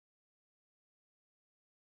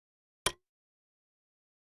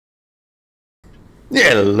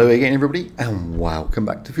Hello again everybody and welcome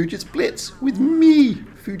back to Fujit's Blitz with me,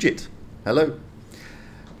 Fujit. Hello.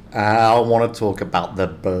 I want to talk about the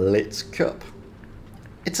Blitzcup.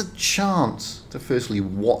 It's a chance to firstly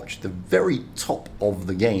watch the very top of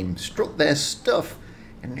the game strut their stuff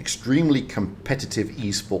in an extremely competitive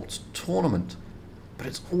esports tournament. But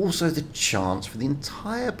it's also the chance for the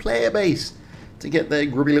entire player base to get their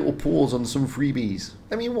grubby little paws on some freebies.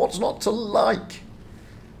 I mean, what's not to like?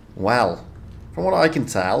 Well, from what I can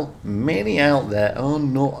tell, many out there are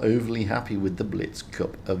not overly happy with the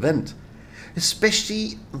Blitzcup event,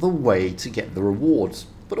 especially the way to get the rewards,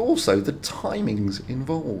 but also the timings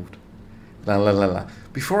involved.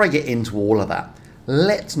 Before I get into all of that,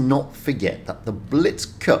 let's not forget that the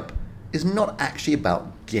Blitzcup is not actually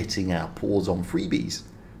about getting our paws on freebies.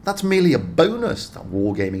 That's merely a bonus that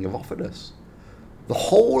Wargaming have offered us. The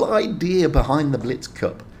whole idea behind the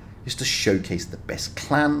Blitzcup is to showcase the best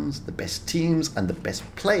clans, the best teams and the best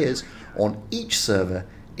players on each server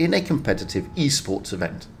in a competitive esports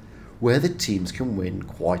event, where the teams can win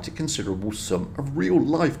quite a considerable sum of real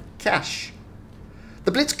life cash.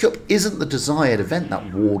 The Blitzcup isn't the desired event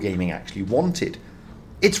that Wargaming actually wanted.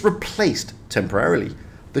 It's replaced temporarily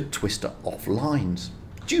the Twister offlines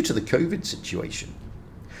due to the COVID situation.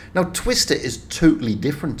 Now Twister is totally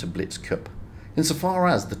different to Blitzcup, insofar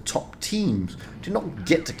as the top teams do not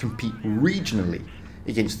get to compete regionally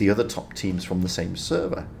against the other top teams from the same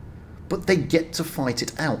server, but they get to fight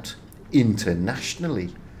it out internationally,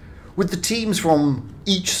 with the teams from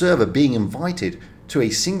each server being invited to a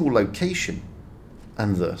single location,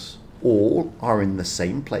 and thus all are in the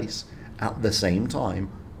same place at the same time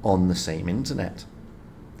on the same internet.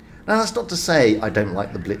 Now that's not to say I don't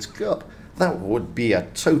like the Blitzcup. That would be a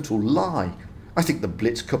total lie. I think the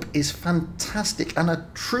Blitzcup is fantastic and a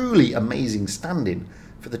truly amazing stand-in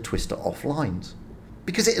for the Twister offlines,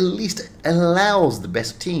 because it at least allows the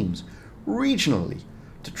best teams regionally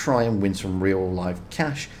to try and win some real life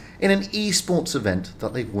cash in an esports event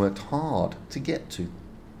that they've worked hard to get to.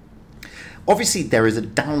 Obviously there is a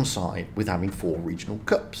downside with having 4 regional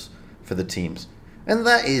cups for the teams, and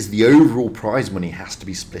that is the overall prize money has to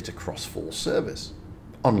be split across 4 servers,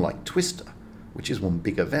 unlike Twister, which is one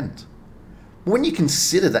big event. When you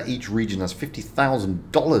consider that each region has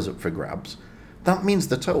 $50,000 up for grabs, that means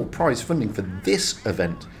the total prize funding for this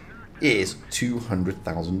event is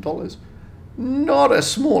 $200,000. Not a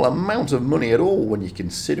small amount of money at all when you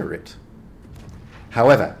consider it.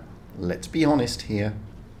 However, let's be honest here,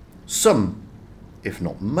 some, if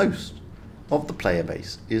not most, of the player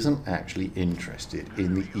base isn't actually interested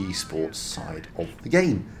in the esports side of the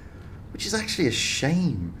game, which is actually a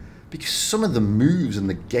shame, because some of the moves and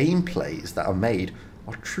the gameplays that are made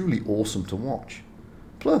are truly awesome to watch.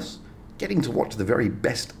 Plus, getting to watch the very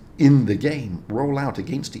best in the game roll out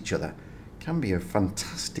against each other can be a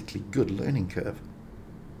fantastically good learning curve.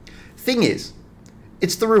 Thing is,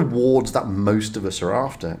 it's the rewards that most of us are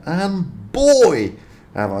after, and boy,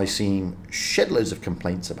 have I seen shed loads of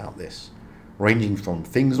complaints about this, ranging from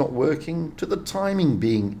things not working to the timing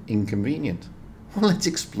being inconvenient. Well, let's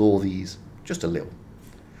explore these just a little.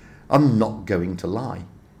 I'm not going to lie.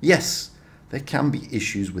 Yes, there can be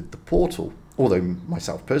issues with the portal, although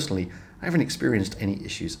myself personally, I haven't experienced any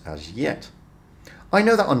issues as yet. I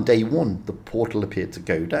know that on day 1, the portal appeared to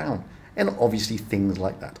go down, and obviously things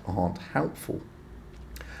like that aren't helpful.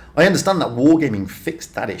 I understand that Wargaming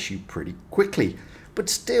fixed that issue pretty quickly, but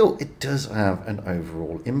still it does have an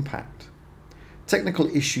overall impact. Technical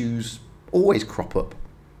issues always crop up,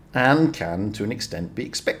 and can to an extent be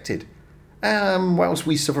expected. Whilst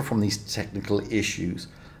we suffer from these technical issues,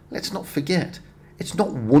 let's not forget, it's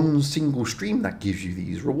not one single stream that gives you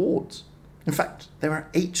these rewards. In fact, there are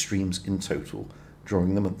 8 streams in total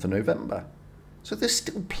during the month of November. So there's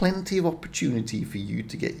still plenty of opportunity for you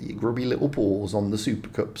to get your grubby little paws on the Super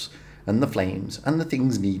Cups and the Flames and the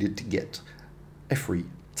things needed to get a free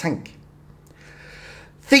tank.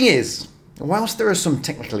 Thing is, whilst there are some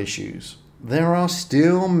technical issues, there are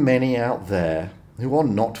still many out there who are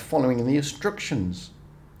not following the instructions,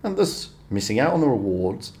 and thus missing out on the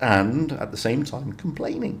rewards and at the same time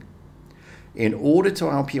complaining. In order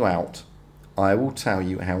to help you out, I will tell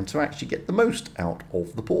you how to actually get the most out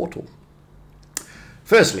of the portal.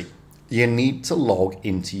 Firstly, you need to log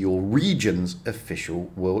into your region's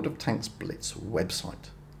official World of Tanks Blitz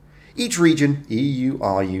website. Each region, EU,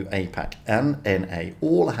 RU, APAC and NA,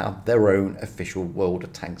 all have their own official World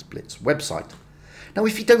of Tanks Blitz website. Now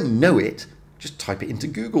if you don't know it, just type it into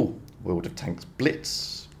Google, World of Tanks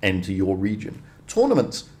Blitz, enter your region,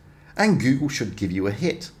 tournaments, and Google should give you a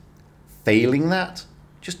hit. Failing that,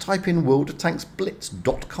 just type in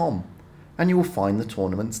worldoftanksblitz.com and you will find the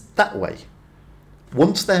tournaments that way.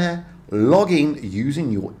 Once there, log in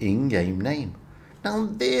using your in-game name. Now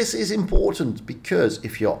this is important because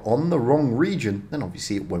if you're on the wrong region, then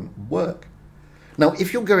obviously it won't work. Now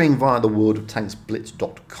if you're going via the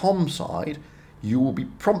worldoftanksblitz.com side, you will be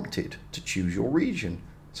prompted to choose your region,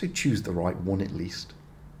 so choose the right one at least.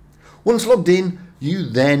 Once logged in, you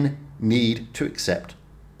then need to accept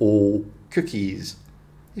all cookies.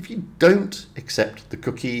 If you don't accept the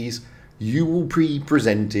cookies, you will be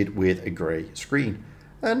presented with a grey screen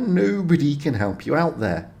and nobody can help you out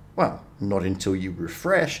there. Well, not until you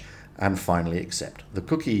refresh and finally accept the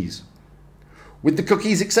cookies. With the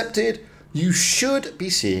cookies accepted, you should be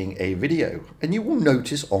seeing a video and you will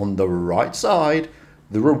notice on the right side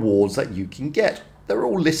the rewards that you can get. They're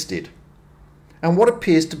all listed. And what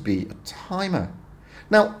appears to be a timer.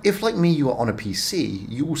 Now, if like me you are on a PC,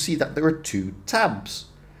 you will see that there are two tabs.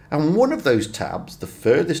 And one of those tabs, the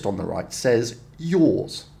furthest on the right, says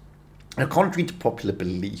yours. Now, contrary to popular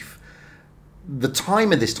belief, the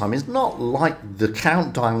timer this time is not like the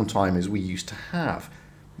countdown timers we used to have,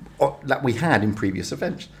 or that we had in previous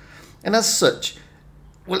events. And as such,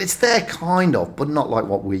 well, it's there kind of, but not like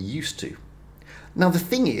what we're used to. Now, the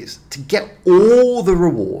thing is, to get all the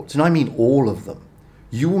rewards, and I mean all of them,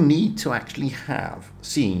 you will need to actually have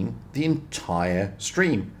seen the entire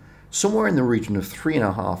stream, somewhere in the region of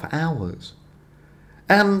 3.5 hours.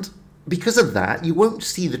 And because of that, you won't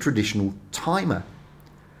see the traditional timer.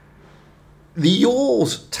 The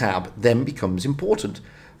Yours tab then becomes important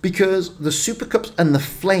because the Super Cups and the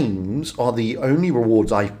Flames are the only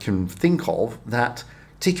rewards I can think of that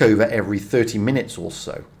tick over every 30 minutes or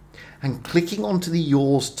so. And clicking onto the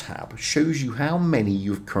Yours tab shows you how many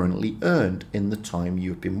you've currently earned in the time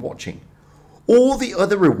you've been watching. All the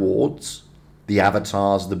other rewards, the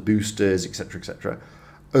avatars, the boosters, etc.,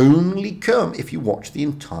 only come if you watch the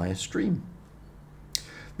entire stream.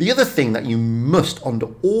 The other thing that you must, under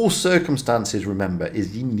all circumstances, remember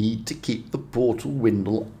is you need to keep the portal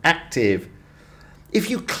window active. If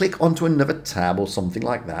you click onto another tab or something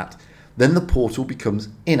like that, then the portal becomes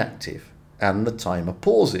inactive and the timer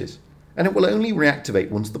pauses. And it will only reactivate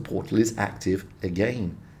once the portal is active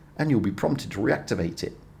again, and you'll be prompted to reactivate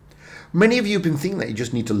it. Many of you have been thinking that you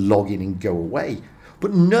just need to log in and go away,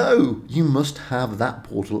 but no, you must have that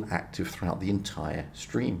portal active throughout the entire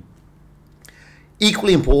stream.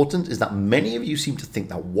 Equally important is that many of you seem to think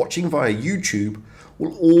that watching via YouTube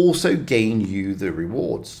will also gain you the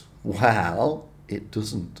rewards. Well, it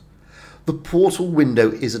doesn't. The portal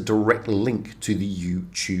window is a direct link to the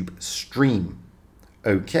YouTube stream.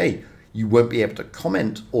 Okay, you won't be able to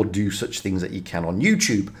comment or do such things that you can on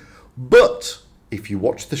YouTube, but if you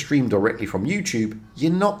watch the stream directly from YouTube,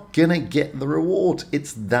 you're not gonna get the rewards.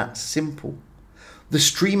 It's that simple. The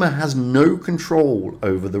streamer has no control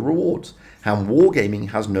over the rewards, and Wargaming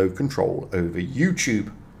has no control over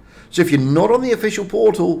YouTube. So if you're not on the official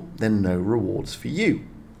portal, then no rewards for you.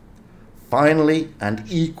 Finally, and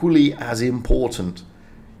equally as important,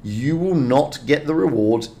 you will not get the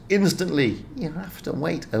rewards instantly. You have to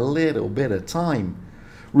wait a little bit of time.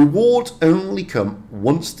 Rewards only come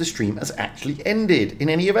once the stream has actually ended in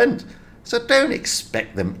any event, so don't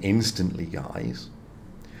expect them instantly, guys.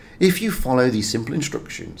 If you follow these simple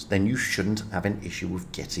instructions, then you shouldn't have an issue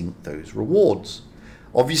with getting those rewards.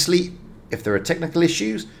 Obviously, if there are technical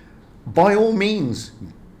issues, by all means,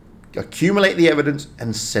 accumulate the evidence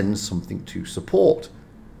and send something to support.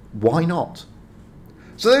 Why not?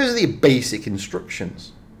 So those are the basic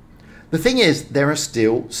instructions. The thing is, there are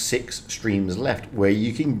still 6 streams left where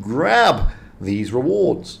you can grab these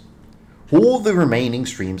rewards. All the remaining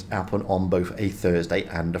streams happen on both a Thursday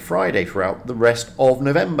and a Friday throughout the rest of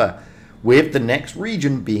November, with the next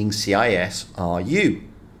region being CIS-RU.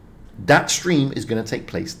 That stream is going to take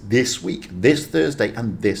place this week, this Thursday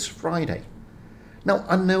and this Friday. Now,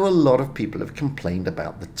 I know a lot of people have complained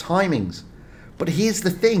about the timings, but here's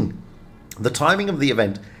the thing. The timing of the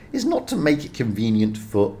event is not to make it convenient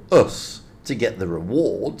for us to get the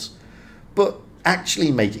rewards, but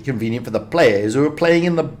actually make it convenient for the players who are playing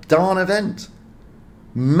in the darn event.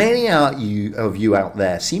 Many of you out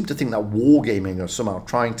there seem to think that Wargaming are somehow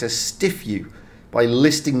trying to stiff you by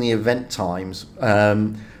listing the event times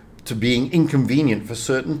to being inconvenient for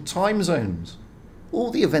certain time zones. All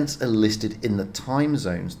the events are listed in the time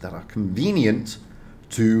zones that are convenient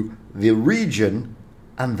to the region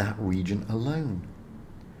and that region alone.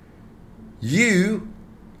 You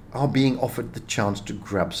are being offered the chance to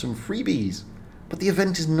grab some freebies, but the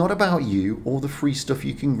event is not about you or the free stuff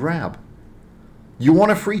you can grab. You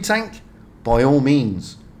want a free tank? By all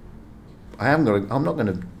means. I'm not going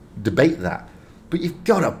to debate that, but you've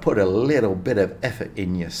got to put a little bit of effort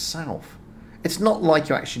in yourself. It's not like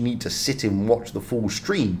you actually need to sit and watch the full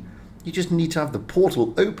stream. You just need to have the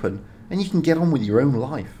portal open and you can get on with your own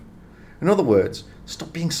life. In other words,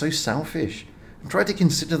 stop being so selfish and try to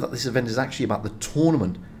consider that this event is actually about the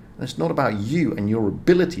tournament and it's not about you and your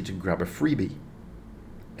ability to grab a freebie.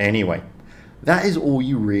 Anyway, that is all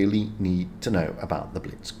you really need to know about the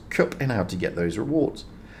Blitz Cup and how to get those rewards.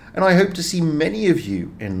 And I hope to see many of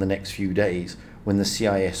you in the next few days when the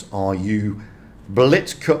CISRU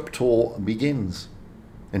Blitz Cup tour begins.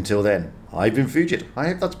 Until then, I've been Fugit. I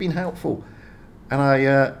hope that's been helpful. And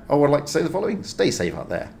I would like to say the following. Stay safe out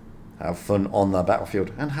there. Have fun on the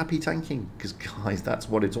battlefield and happy tanking. Because guys, that's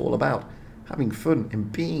what it's all about. Having fun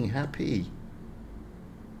and being happy.